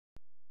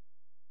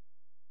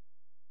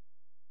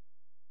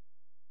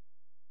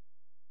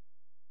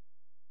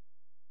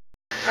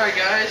Alright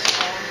guys,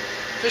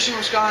 Fishing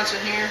Wisconsin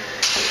here.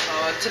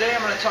 Today I'm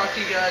going to talk to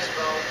you guys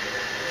about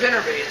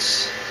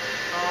Vinnerbaits.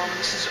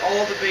 This is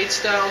all the bait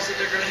styles that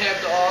they're going to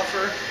have to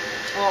offer.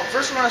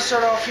 First I'm going to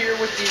start off here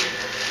with the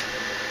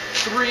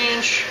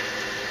 3-inch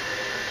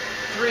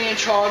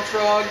hog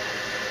frog.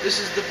 This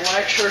is the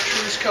black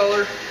chartreuse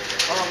color.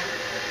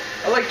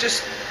 I like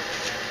just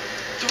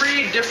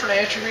 3 different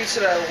attributes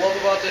that I love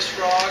about this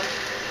frog.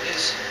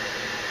 Is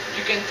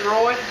you can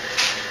throw it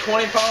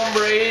 20-pound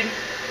braid,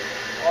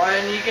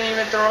 and you can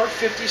even throw it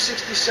 50,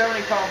 60,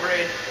 70-pound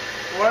braid.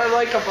 What I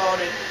like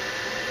about it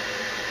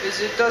is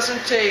it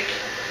doesn't take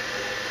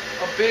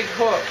a big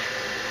hook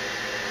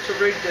to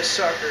rig this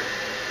sucker.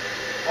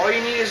 All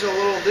you need is a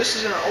little, this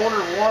is an owner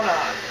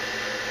 1-aught,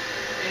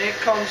 and it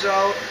comes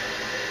out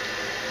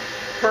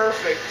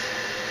perfect.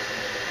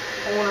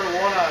 Owner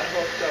 1-aught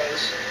hook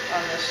does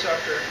on this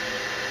sucker.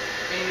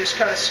 And you just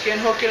kind of skin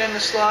hook it in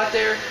the slot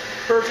there,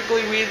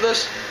 perfectly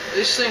weedless.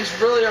 These things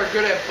really are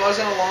good at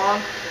buzzing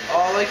along.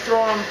 I like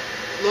throwing them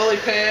lily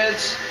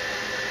pads.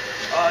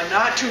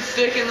 Not too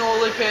thick in the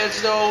lily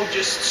pads though,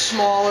 just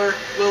smaller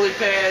lily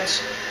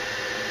pads.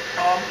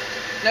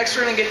 Next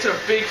we're going to get to the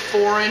big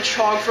 4-inch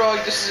hog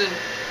frog. This is in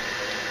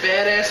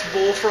badass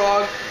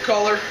bullfrog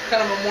color,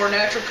 kind of a more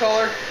natural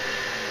color.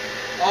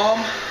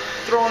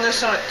 Throwing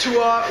this on a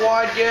 2-aught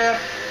wide gap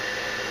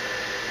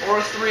or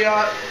a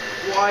 3-aught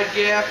wide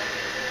gap.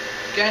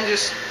 Again,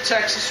 just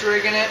Texas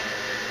rigging it.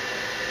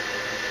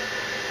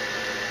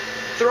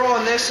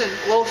 Throwing this in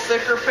a little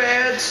thicker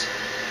pads,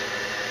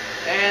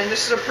 and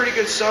this is a pretty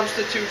good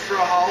substitute for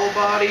a hollow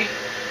body.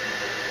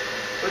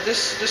 But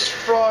this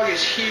frog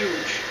is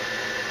huge.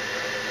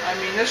 I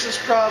mean, this is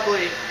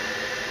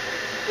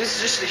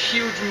just a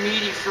huge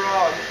meaty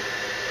frog.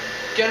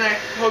 Again,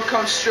 that hook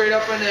comes straight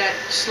up in that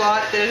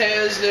slot that it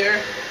has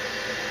there.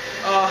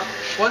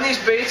 When these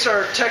baits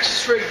are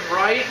Texas rigged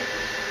right,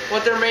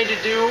 what they're made to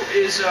do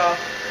is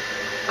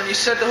when you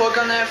set the hook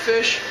on that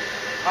fish,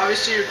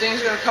 obviously your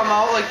thing's going to come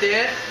out like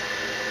that,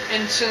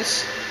 and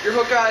since your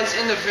hook eye is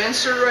in the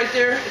Vincer right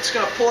there, it's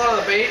going to pull out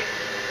of the bait.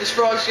 This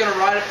frog's going to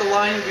ride up the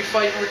line. You'll be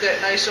fighting with that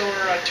nice owner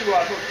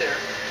 2-aught hook there.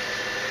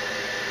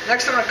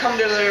 Next I'm going to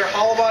come to their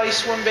hollow body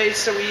swim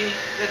baits that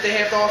they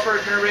have to offer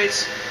at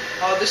Vinnerbaits.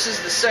 This is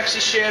the Sexy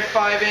Shad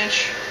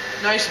 5-inch.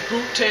 Nice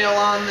boot tail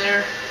on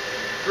there.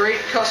 Great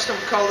custom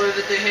color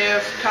that they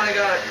have. Kind of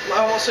got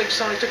almost like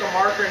somebody took a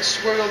marker and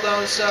swirled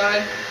down the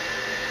side.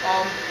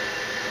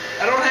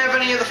 I don't have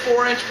any of the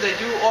 4-inch, but they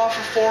do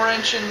offer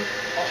 4-inch in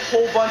a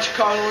whole bunch of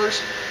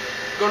colors.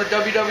 Go to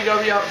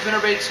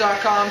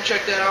www.vinnerbaits.com,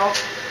 check that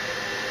out.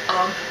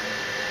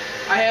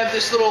 I have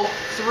this little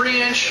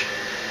 3-inch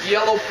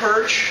yellow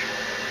perch,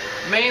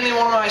 mainly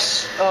one of my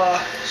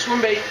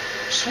swim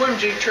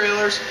jig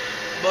trailers,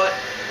 but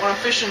when I'm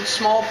fishing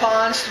small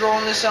ponds,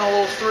 throwing this on a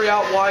little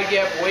 3-aught wide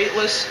gap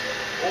weightless,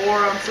 or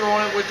I'm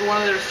throwing it with one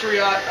of their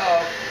 3-aught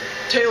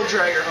tail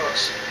dragger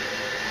hooks.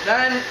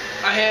 Then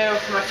I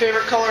have my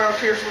favorite color up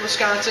here from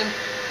Wisconsin.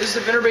 This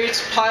is the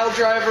Vinnerbaits Pile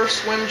Driver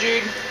Swim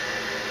Jig.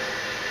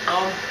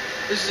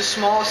 This is the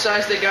smallest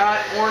size they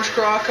got, orange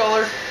craw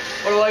color.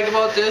 What I like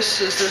about this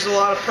is there's a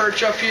lot of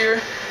perch up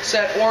here. It's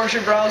that orange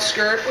and brown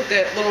skirt with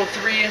that little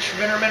 3-inch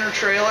Vinnerminter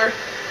trailer.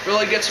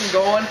 Really gets them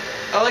going.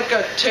 I like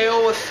a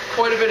tail with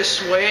quite a bit of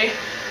sway.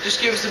 Just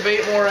gives the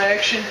bait more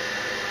action.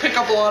 Pick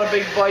up a lot of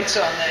big bites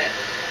on that.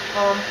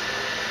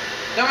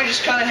 Then we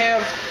just kind of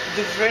have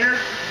the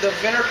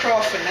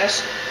Vinnercraw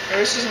Finesse. Or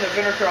this isn't the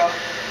Vinnercraw.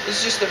 This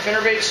is just the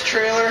Vinnerbaits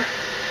trailer.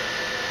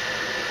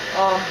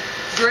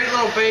 Great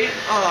little bait.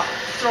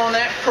 Throwing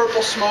that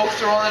purple smoke,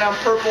 throwing it on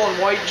purple and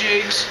white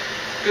jigs.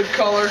 Good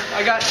color.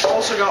 I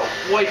also got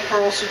white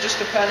pearl, so just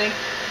depending.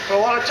 But a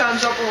lot of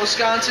times up in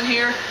Wisconsin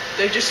here,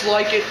 they just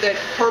like it, that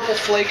purple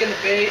flake in the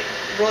bait.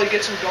 Really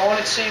gets them going,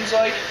 it seems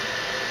like.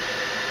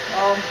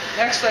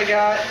 Next I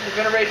got the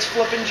Vinnerbaits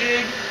Flippin'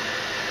 Jig.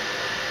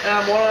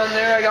 And one on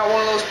there, I got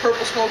one of those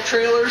purple smoke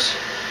trailers.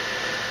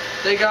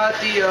 They got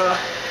the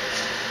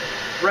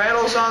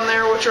rattles on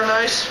there, which are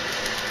nice.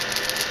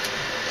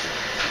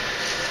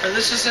 And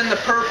this is in the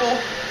purple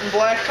and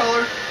black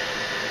color.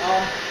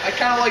 I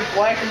kind of like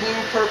black and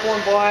blue, purple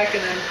and black,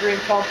 and then green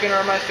pumpkin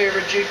are my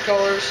favorite jig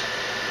colors.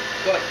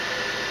 But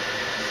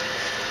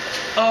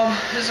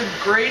this is a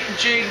great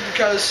jig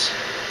because,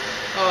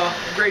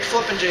 great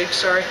flipping jig,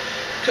 sorry.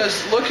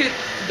 Because look at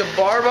the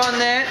barb on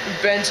that,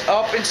 it bends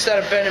up instead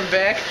of bending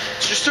back.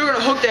 So you're still going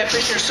to hook that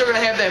fish, and you're still going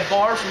to have that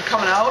barb from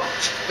coming out.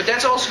 But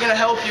that's also going to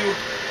help you,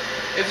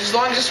 as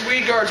long as this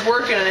weed guard's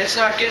working and it's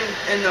not getting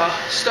in the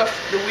stuff,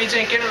 the weeds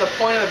ain't getting to the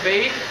point of the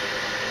bait,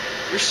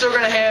 you're still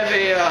going to have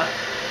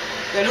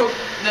that hook,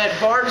 that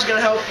barb's going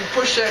to help you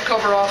push that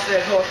cover off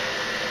that hook.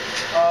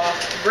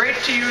 Great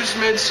to use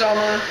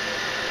midsummer.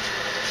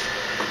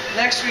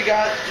 Next we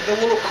got the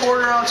little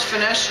 1/4-ounce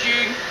finesse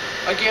jig.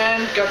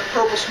 Again, got the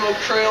purple smoke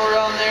trailer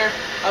on there.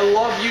 I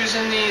love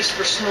using these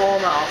for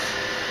smallmouth.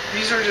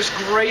 These are just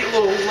great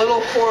little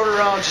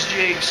 1/4-ounce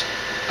jigs.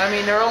 I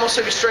mean, they're almost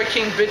like a Strike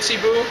King Bitsy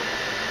Boo,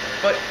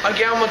 but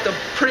again with the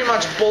pretty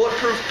much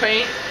bulletproof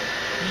paint.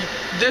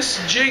 this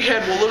jig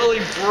head will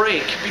literally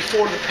break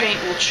before the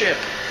paint will chip.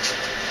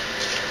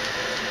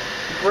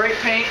 Great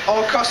paint,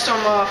 all custom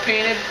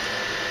painted,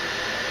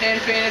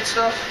 hand painted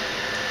stuff.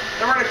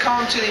 Then we're going to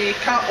come to the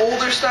kind of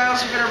older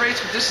styles of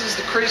Vinnerbaits, but this is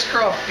the Crazy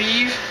Craw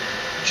Beeve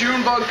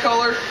June bug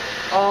color.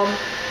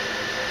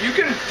 You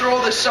can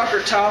throw this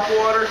sucker top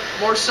water,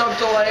 more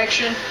subtle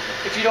action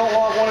if you don't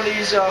want one of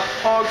these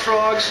hog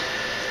frogs.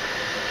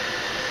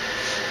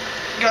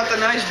 Got the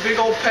nice big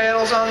old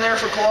paddles on there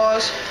for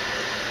claws.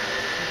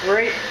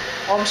 Great.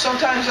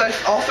 Sometimes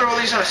I'll throw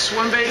these on a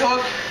swim bait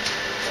hook,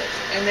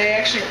 and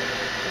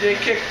they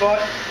kick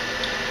butt.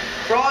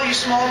 For all you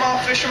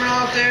smallmouth fishermen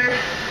out there,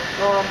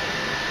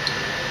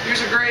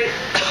 here's a great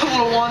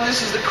little one.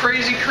 This is the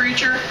Crazy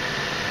Creature.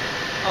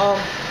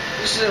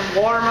 This is in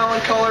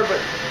watermelon color,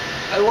 but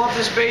I love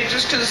this bait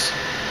just because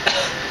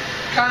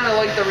kind of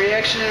like the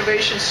Reaction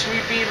Innovation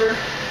Sweet Beaver,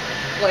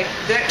 like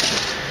that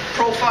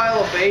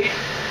profile of bait.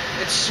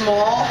 It's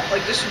small,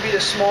 like this would be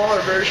the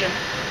smaller version,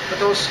 but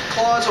those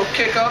claws will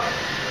kick up,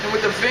 and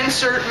with the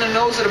Vinsert in the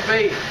nose of the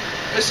bait,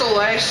 this will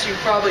last you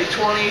probably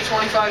 20,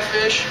 25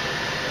 fish,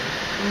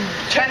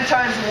 10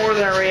 times more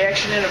than a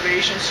Reaction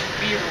Innovation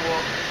Sweet Beaver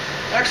will.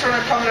 Next we're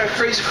going to come to a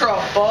Crazy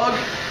Craw Bug.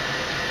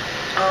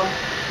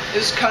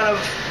 This kind of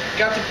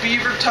got the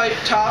beaver type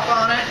top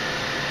on it.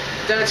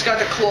 Then it's got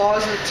the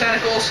claws and the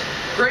tentacles.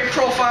 Great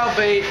profile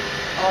bait.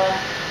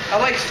 I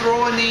like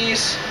throwing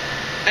these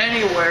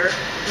anywhere,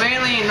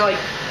 mainly in like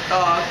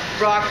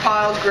rock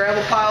piles,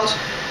 gravel piles.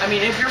 I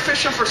mean, if you're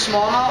fishing for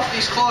smallmouth,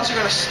 these claws are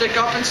going to stick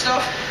up and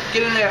stuff,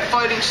 get in that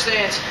fighting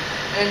stance,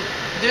 and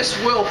this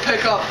will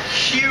pick up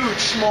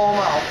huge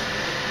smallmouth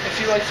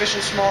if you like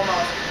fishing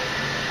smallmouth.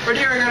 Right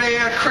here, I'm going to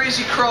add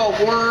Crazy Craw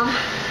Worm,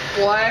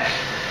 black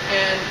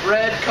and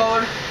red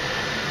color.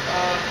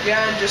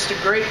 Again, just a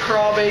great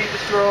craw bait to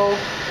throw,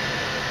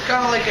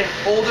 kind of like an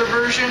older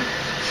version.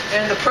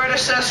 And the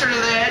predecessor to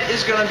that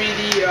is going to be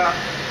the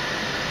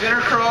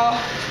Vinner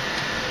Craw,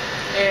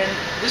 and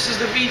this is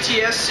the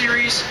VTS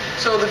series,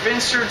 so the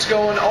Vinsert's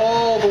going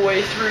all the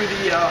way through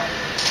the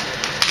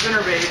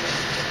Vinnerbait.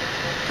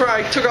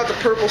 I took out the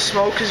purple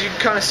smoke because you can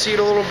kind of see it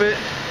a little bit.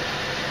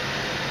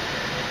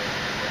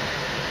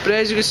 But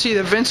as you can see,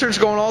 the Vinsert's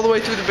going all the way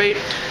through the bait.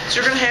 So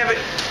you're going to have it,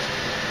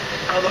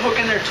 the hook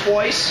in there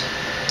twice.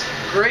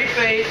 Great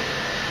bait.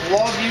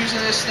 Love using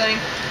this thing.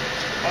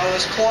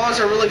 Those claws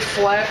are really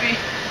flappy.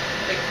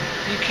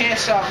 You can't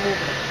stop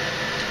moving.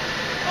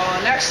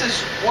 Next is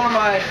one of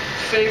my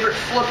favorite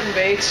flipping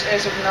baits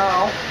as of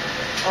now.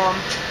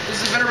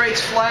 This is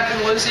Vinnerbaits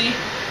Flappin' Lizzie,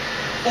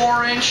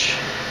 4-inch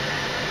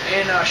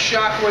in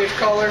shockwave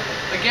color.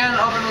 Again,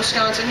 up in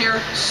Wisconsin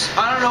here.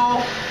 I don't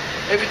know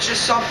if it's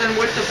just something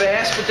with the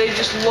bass, but they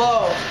just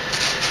love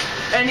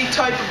any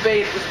type of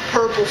bait with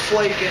purple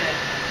flake in it.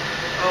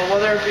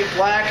 Whether it be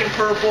black and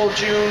purple,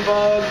 June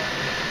bug,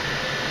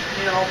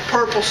 you know,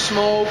 purple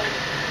smoke.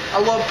 I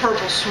love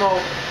purple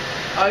smoke.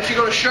 If you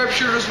go to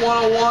Sharpshooters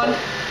 101,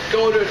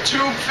 go to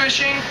tube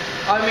fishing.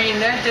 I mean,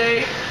 that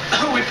day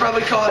we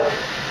probably caught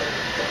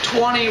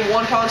 20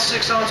 1-pound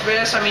 6-ounce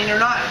bass. I mean, they're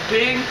not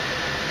big,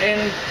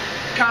 and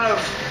kind of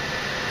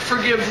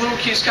forgive Luke,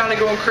 he's kind of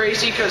going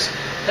crazy because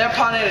that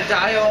pond had a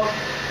die-out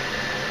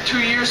 2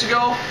 years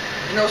ago,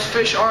 and those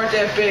fish aren't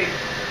that big.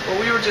 But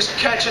we were just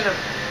catching the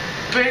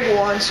big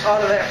ones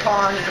out of that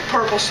pond in a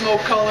purple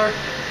smoke color.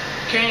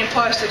 Canyon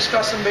Plastics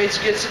Custom Baits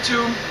gets the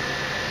tube.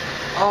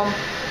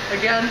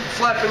 Again,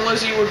 Flappin'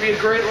 Lizzie would be a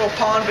great little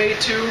pond bait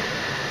too.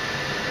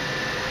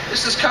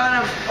 This is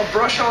kind of a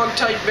brush hog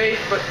type bait,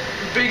 but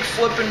big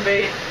flipping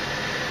bait.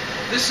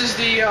 This is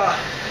the,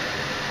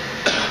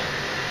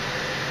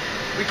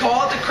 we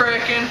call it the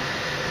Kraken,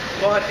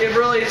 but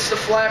it's the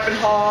Flappin'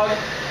 Hog.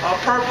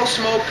 Purple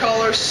smoke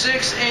color,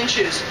 6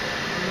 inches,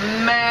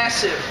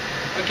 massive.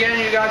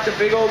 Again, you got the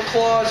big old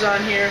claws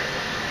on here.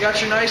 You got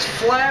your nice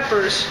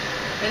flappers,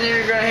 and then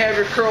you're going to have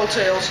your curl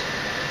tails.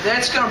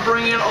 That's going to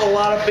bring in a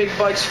lot of big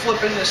bites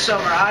flipping this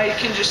summer. I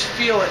can just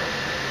feel it.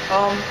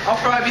 I'll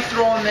probably be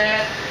throwing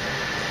that.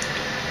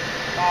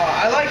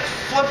 I like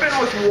flipping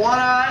with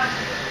 1-aught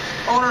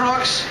owner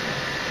hooks.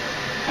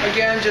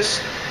 Again,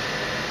 just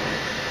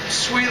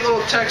sweet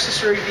little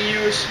Texas rig to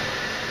use.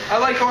 I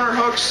like owner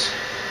hooks.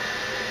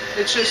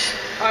 It's just,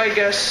 I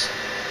guess,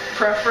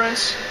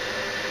 preference.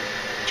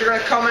 You're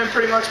going to come in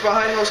pretty much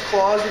behind those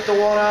claws with the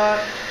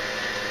 1-aught.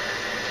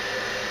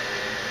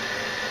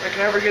 I can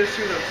never get it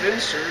through the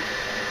Vinsert.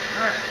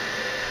 Alright.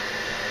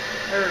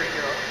 There we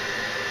go.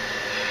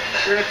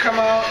 You're going to come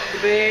out the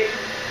bait.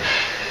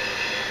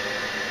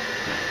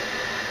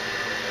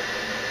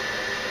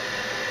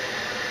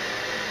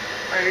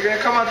 Alright, you're going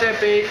to come out that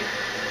bait.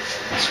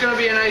 It's going to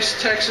be a nice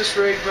Texas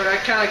rig, but I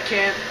kind of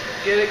can't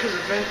get it because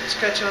it's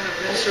catching on the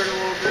Vinsert a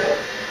little bit.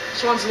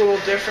 This one's a little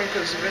different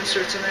because the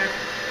Vinsert's in there.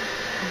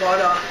 But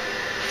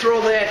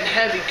throw that in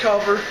heavy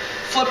cover.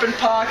 Flipping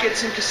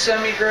pockets in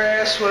Kissimmee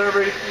grass,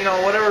 whatever, you know,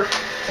 whatever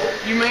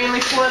you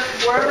mainly flip.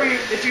 Wherever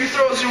if you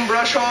throw Zoom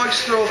brush hogs,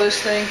 throw this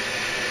thing.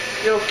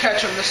 it'll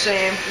catch them the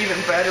same, even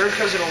better,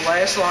 because it'll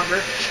last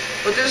longer.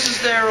 But this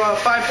is their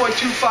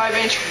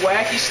 5.25-inch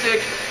wacky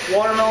stick,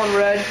 watermelon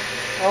red.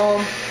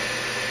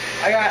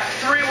 I got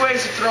 3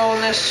 ways of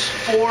throwing this,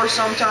 4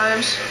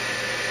 sometimes.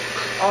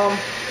 A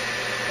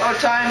lot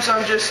of times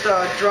I'm just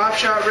drop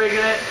shot rigging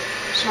it,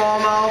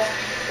 smallmouth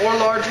or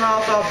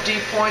largemouth off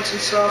deep points and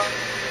stuff.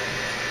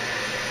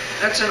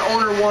 That's an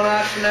owner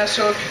 1/0 finesse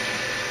hook.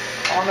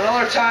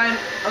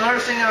 Another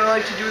thing that I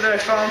like to do that I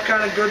found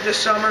kind of good this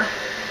summer,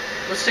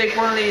 let's take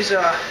one of these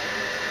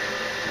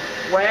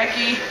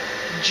wacky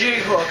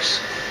jig hooks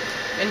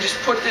and just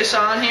put this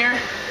on here,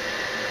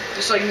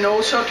 just like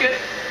nose hook it.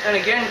 And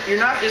again,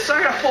 it's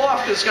not gonna pull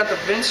off because it's got the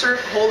Vincer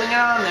holding it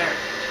on there.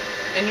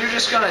 And you're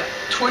just gonna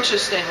twitch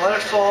this thing, let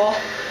it fall.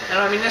 And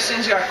I mean, this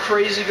thing's got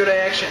crazy good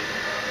action.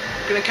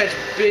 You're gonna catch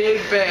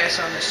big bass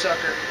on this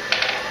sucker.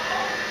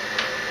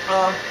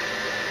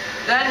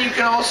 Then you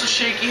can also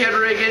shaky head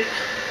rig it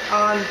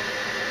on.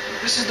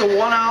 This is the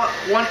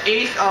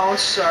 1/8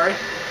 ounce, sorry,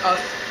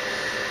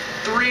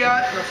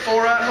 3/0 or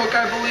 4/0 hook,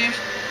 I believe,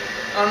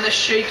 on this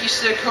shaky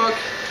stick hook.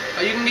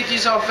 You can get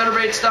these off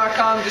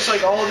Vinnerbaits.com, just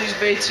like all of these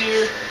baits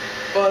here.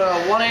 But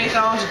 1/8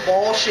 ounce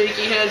ball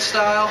shaky head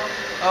style.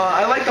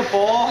 I like the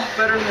ball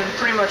better than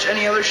pretty much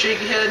any other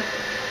shaky head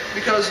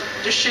because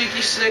this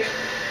shaky stick,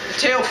 the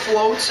tail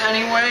floats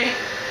anyway,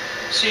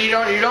 so you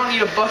don't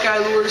need a Buckeye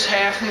Lures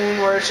Half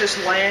Moon where it's just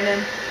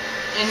landing,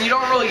 and you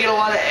don't really get a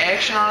lot of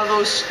action out of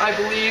those, I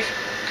believe,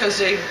 because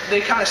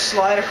they kind of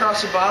slide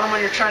across the bottom when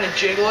you're trying to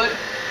jiggle it.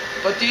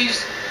 But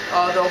these,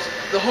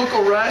 the hook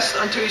will rest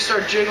until you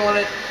start jiggling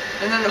it,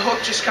 and then the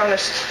hook just kind of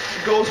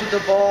goes with the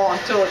ball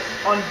until it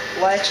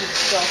unlatches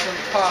itself when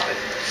you pop it.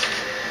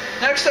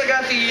 Next, I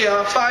got the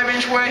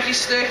 5-inch wacky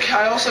stick.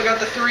 I also got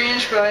the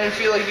 3-inch, but I didn't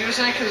feel like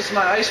using it because it's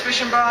my ice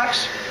fishing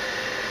box.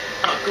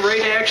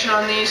 Great action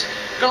on these.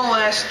 Gonna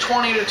last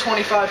 20 to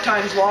 25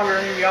 times longer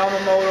than your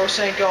Yamamoto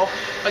Senko.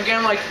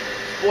 Again, like,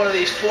 what are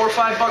these, $4 or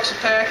 $5 a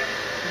pack?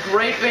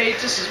 Great bait.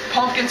 This is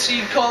pumpkin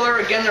seed color.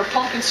 Again, their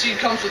pumpkin seed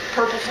comes with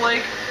purple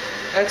flake.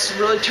 That's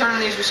really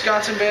turning these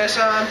Wisconsin bass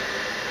on.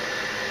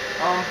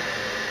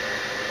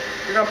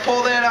 You're gonna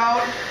pull that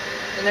out,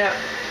 and that,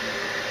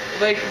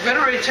 like,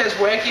 Vinnerbaits has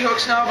wacky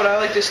hooks now, but I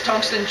like this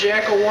tungsten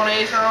Jackal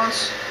 1/8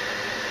 ounce.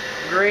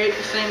 Great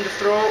thing to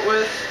throw it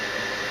with.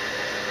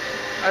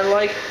 I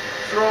like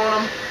throwing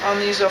them on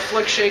these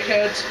flick shake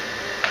heads.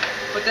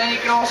 But then you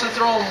can also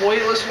throw them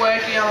weightless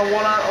wacky on a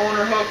 1/0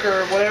 owner hook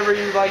or whatever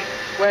you like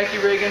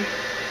wacky rigging.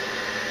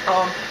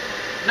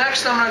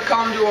 Next, I'm gonna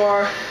come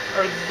to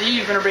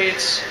the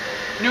Vinnerbaits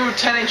new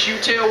 10-inch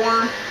U-tail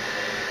worm,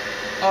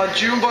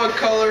 June bug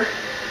color.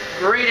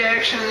 Great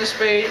action in this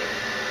bait.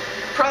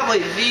 Probably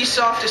the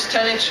softest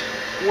 10-inch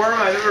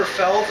worm I've ever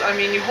felt. I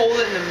mean, you hold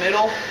it in the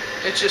middle,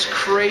 it's just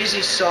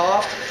crazy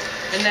soft.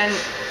 And then,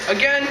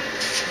 again,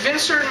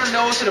 Vincer in the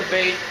nose of the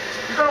bait.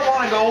 You're going to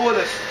want to go with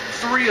a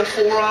 3 to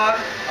 4/0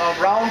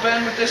 round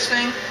bend with this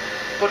thing,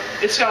 but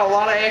it's got a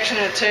lot of action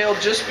in the tail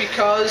just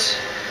because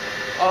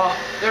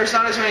there's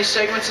not as many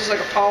segments as like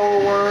a power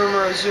worm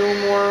or a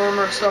zoom worm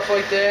or stuff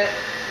like that.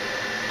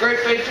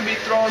 Great bait to be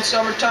throwing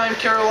summertime,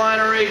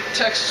 Carolina rig,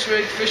 Texas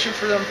rig, fishing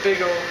for them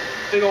big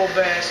old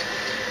bass.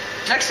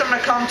 Next, I'm going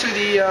to come to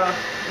the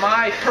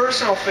my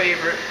personal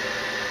favorite,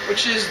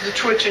 which is the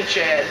twitching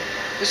shad.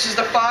 This is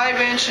the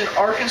 5-inch in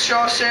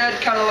Arkansas shad,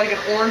 kind of like an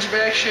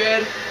orangeback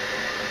shad.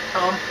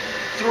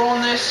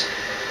 Throwing this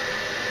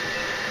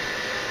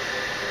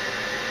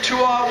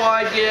 2/0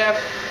 wide gap,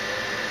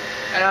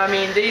 and I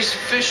mean, these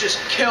fish just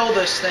kill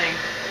this thing.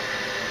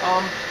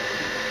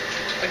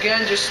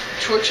 Again, just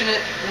twitching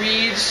it,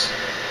 weeds,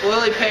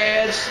 lily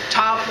pads,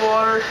 top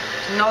water,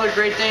 another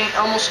great thing.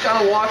 Almost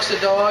kind of walks the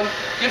dog,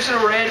 gives it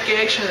erratic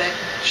action of that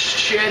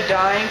shad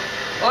dying.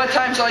 A lot of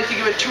times I like to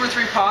give it 2 or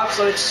 3 pops,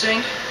 let it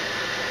sink,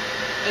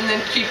 and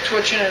then keep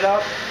twitching it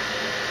up.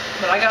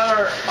 But I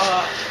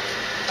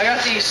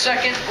got the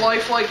second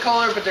lifelike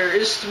color, but there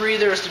is 3.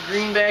 There's the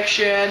greenback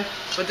shad,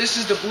 but this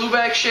is the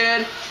blueback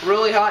shad,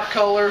 really hot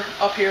color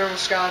up here in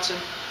Wisconsin.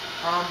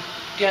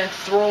 Again,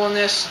 throwing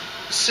this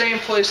same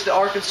place the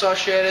Arkansas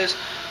shad is.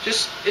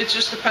 It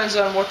just depends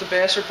on what the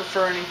bass are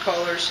preferring in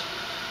colors.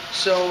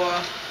 So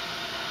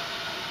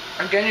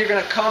again, you're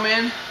gonna come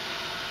in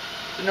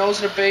the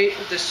nose of the bait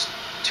with this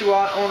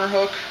 2/0 owner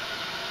hook.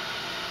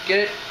 Get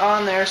it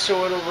on there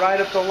so it'll ride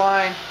up the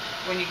line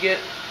when you get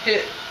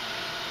hit,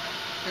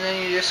 and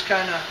then you just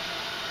kind of,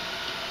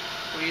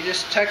 well, you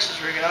just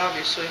Texas rig it,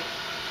 obviously.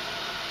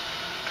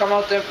 Come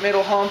out that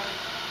middle hump,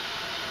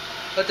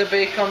 let the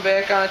bait come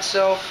back on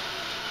itself,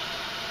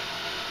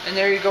 and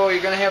there you go.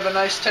 You're gonna have a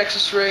nice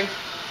Texas rig.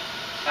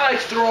 I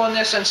like throwing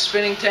this on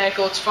spinning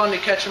tackle. It's fun to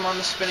catch them on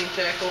the spinning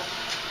tackle.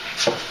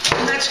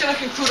 And that's gonna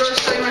conclude our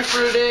segment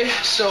for today.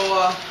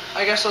 So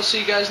I guess I'll see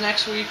you guys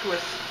next week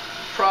with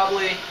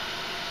probably.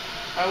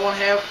 I won't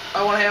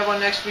have one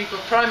next week,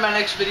 but probably my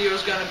next video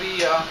is gonna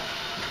be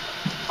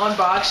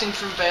unboxing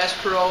from Bass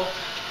Pro.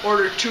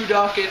 Ordered 2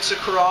 duckets, a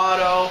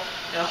Corrado,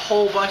 and a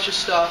whole bunch of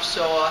stuff.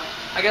 So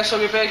I guess I'll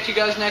get back to you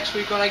guys next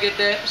week when I get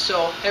that.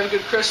 So have a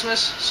good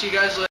Christmas. See you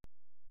guys later.